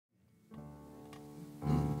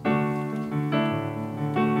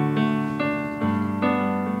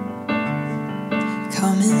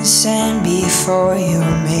Come and stand before your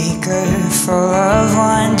Maker, full of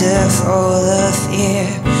wonder, full of fear.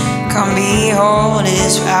 Come behold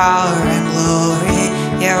His power and glory,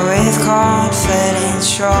 yet with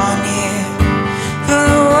confidence draw near. For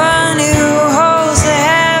the one who holds the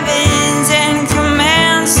heavens and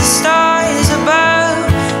commands the stars above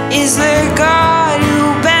is the God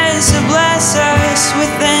who begs to bless us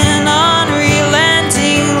with an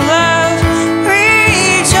unrelenting love.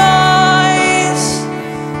 Rejoice,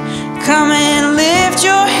 come and lift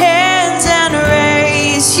your hands and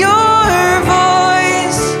raise your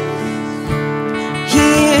voice.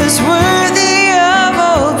 He is worthy of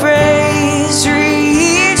all praise.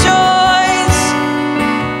 Rejoice,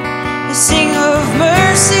 sing of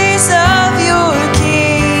mercies of your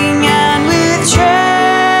King, and with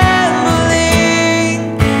trembling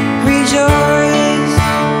rejoice.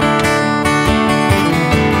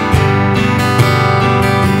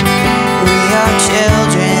 We are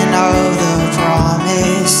children of the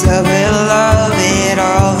promise, the beloved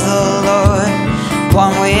of the Lord,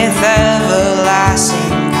 one with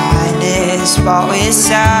everlasting kindness, bought with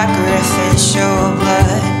sacrificial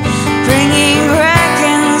blood, bringing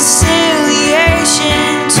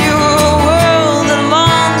reconciliation to a world that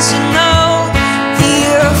longs to know the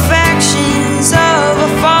affections of a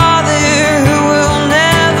Father who will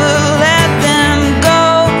never let them go.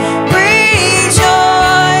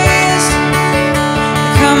 Rejoice,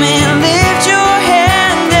 come and lift your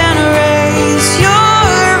hand and raise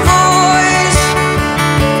your voice.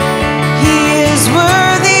 He is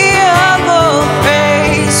worthy of all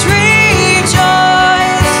praise.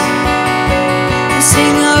 Rejoice,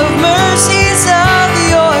 sing of mercies of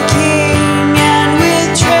your King, and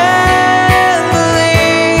with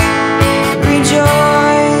trembling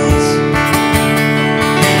rejoice.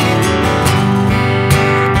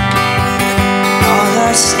 All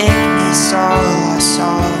our sickness, all our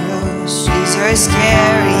sorrows, Jesus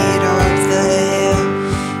carried up the hill.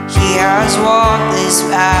 He has walked this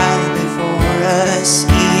path before us,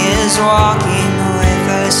 He is walking with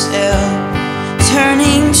us still,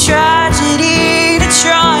 turning tragedy to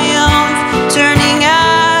triumph, turning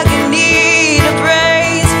agony to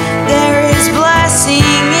praise. There is blessing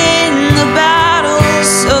in the battle,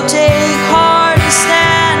 so take heart and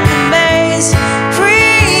stand amazed.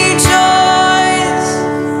 Rejoice,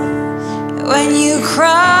 when you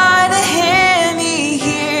cry to Him, He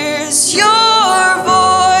hears your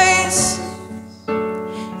voice,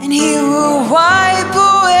 and He will wipe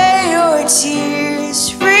away your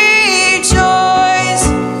tears. Rejoice,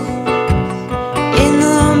 in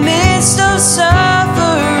the midst of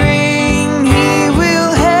suffering, He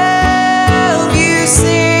will help you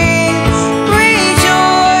sing.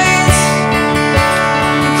 Rejoice,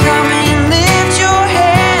 come and lift your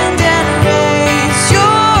hand and raise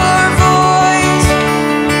your voice.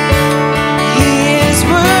 He is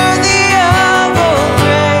worthy of all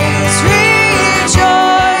praise.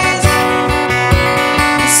 Rejoice,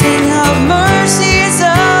 sing of mercies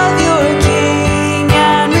of your King,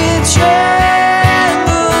 and with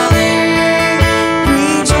trembling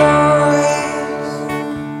rejoice.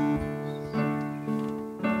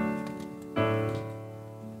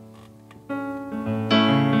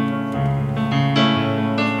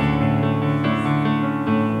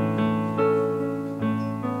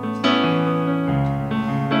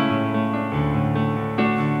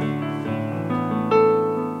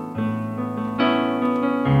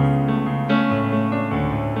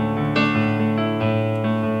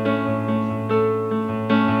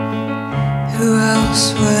 Who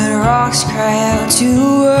else would rocks cry out to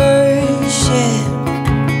worship?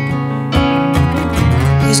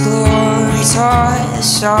 His glory taught the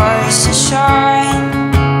stars to shine.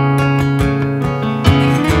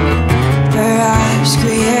 Perhaps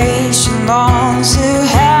creation longs to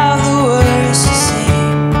have the words to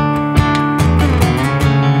sing,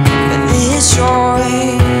 but this joy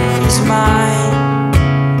is mine.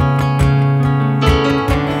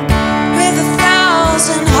 With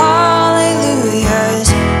 1,000 hallelujahs,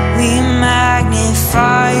 we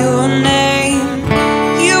magnify your name.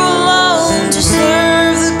 You alone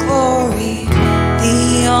deserve the glory,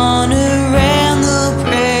 the honor, and the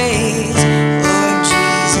praise. Lord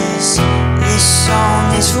Jesus, this song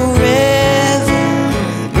is forever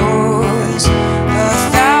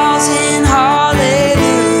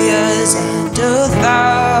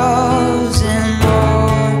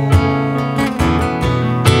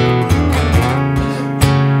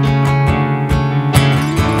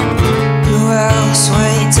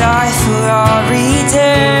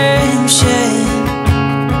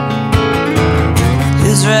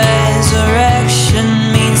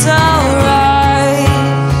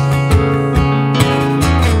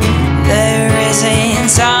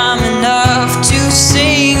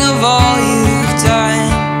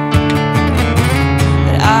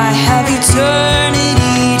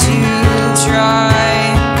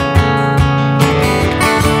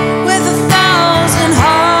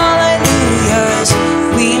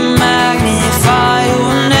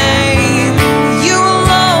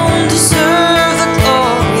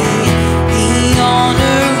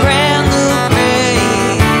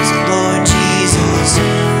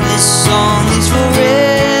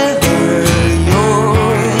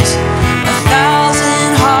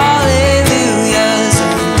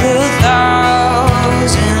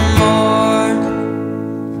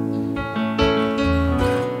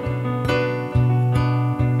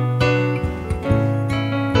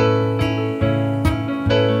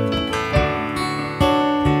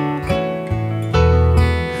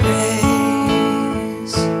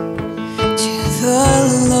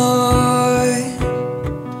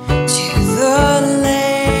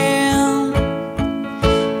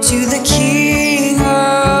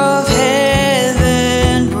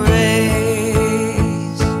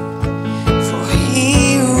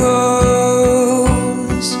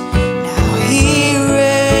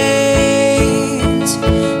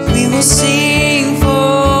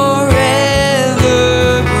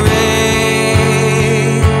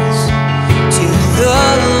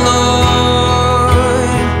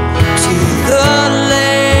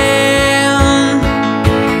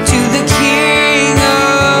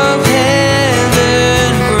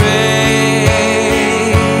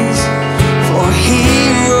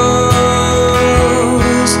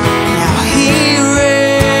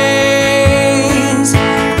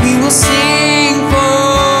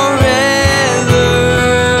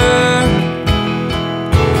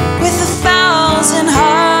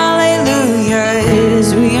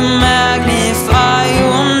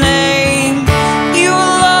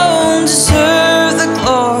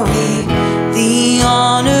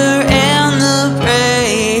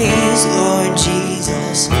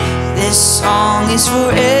is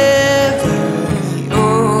forever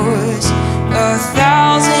yours.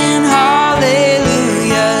 1,000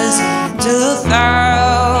 hallelujahs and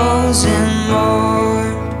 1,000 more.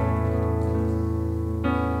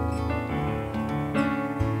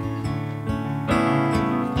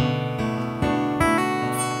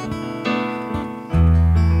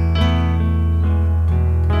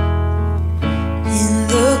 In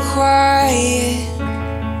the quiet,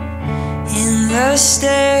 in the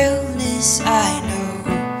stillness, I know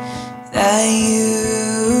that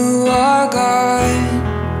you are God.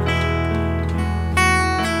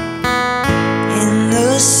 In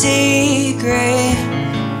the secret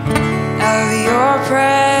of your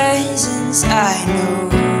presence, I know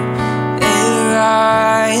that I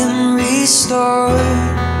am restored.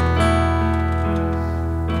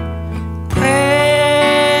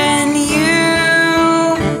 When you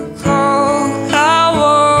call, I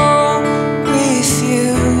won't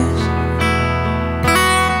refuse.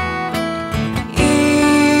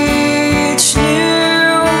 Each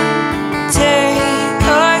new day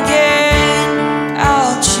again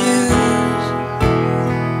I'll choose.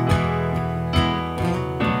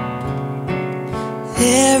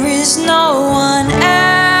 There is no one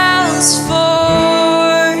else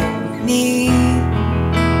for me,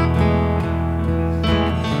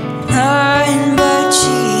 none but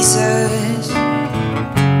Jesus,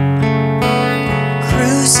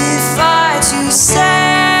 crucified to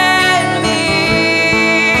set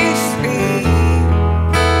me free.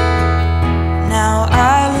 Now I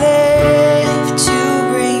live to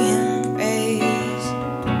bring Him praise.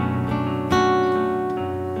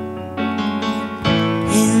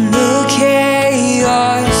 In the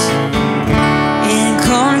chaos, in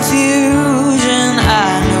confusion, I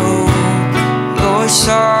know you're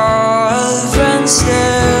sovereign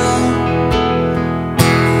still.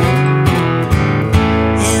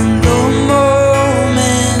 In the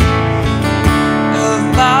moment of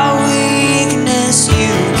my weakness,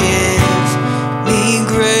 you give me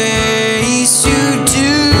grace to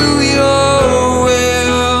do your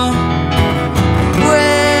will.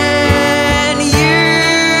 When you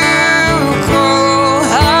call, I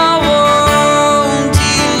won't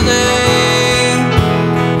delay.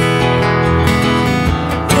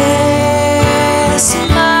 Bless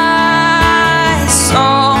my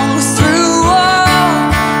song through all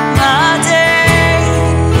my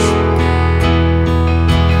days.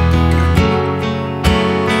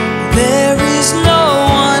 There is no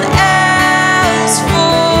one else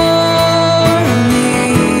for me,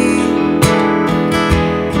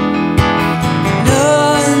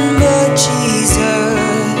 none but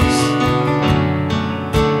Jesus,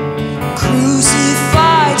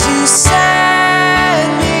 crucified to set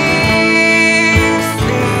me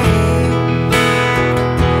free.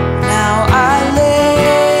 Now I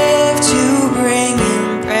live to bring Him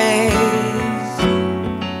praise.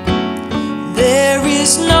 There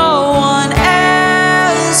is no one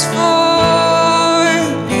else for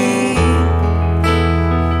me,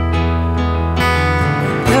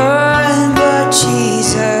 none but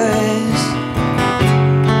Jesus,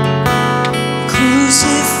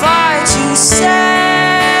 crucified to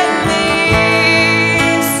set me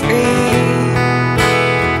free.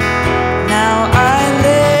 Now I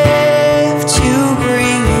live to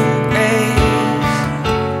bring Him praise.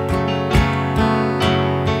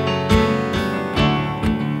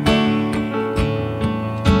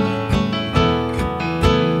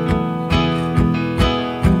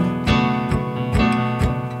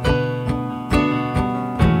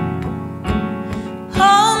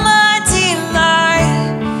 All my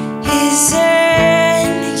delight is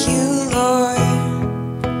in you, Lord,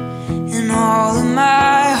 and all of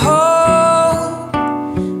my hope,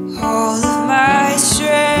 all of my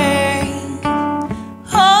strength.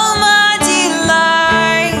 All my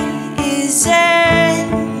delight is in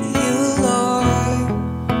you, Lord,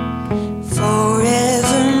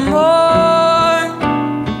 forevermore.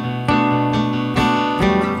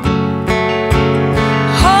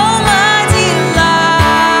 All my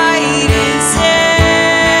delight is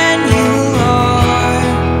in you, Lord,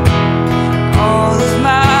 all of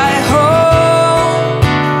my hope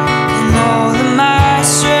and all of my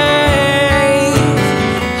strength.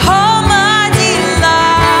 All my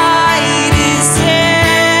delight is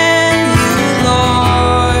in you,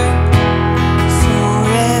 Lord,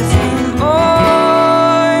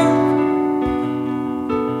 forevermore.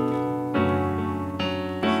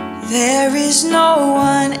 There is no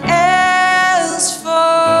one else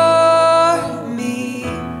for me,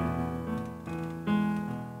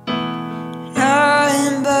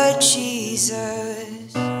 none but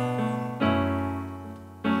Jesus,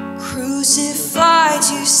 crucified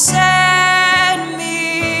to set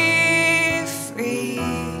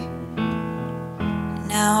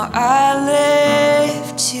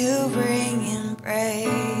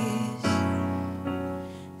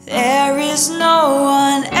There is no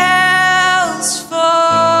one else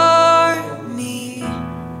for me,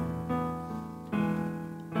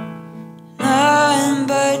 none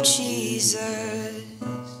but Jesus,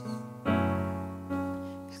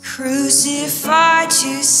 crucified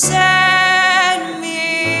to save.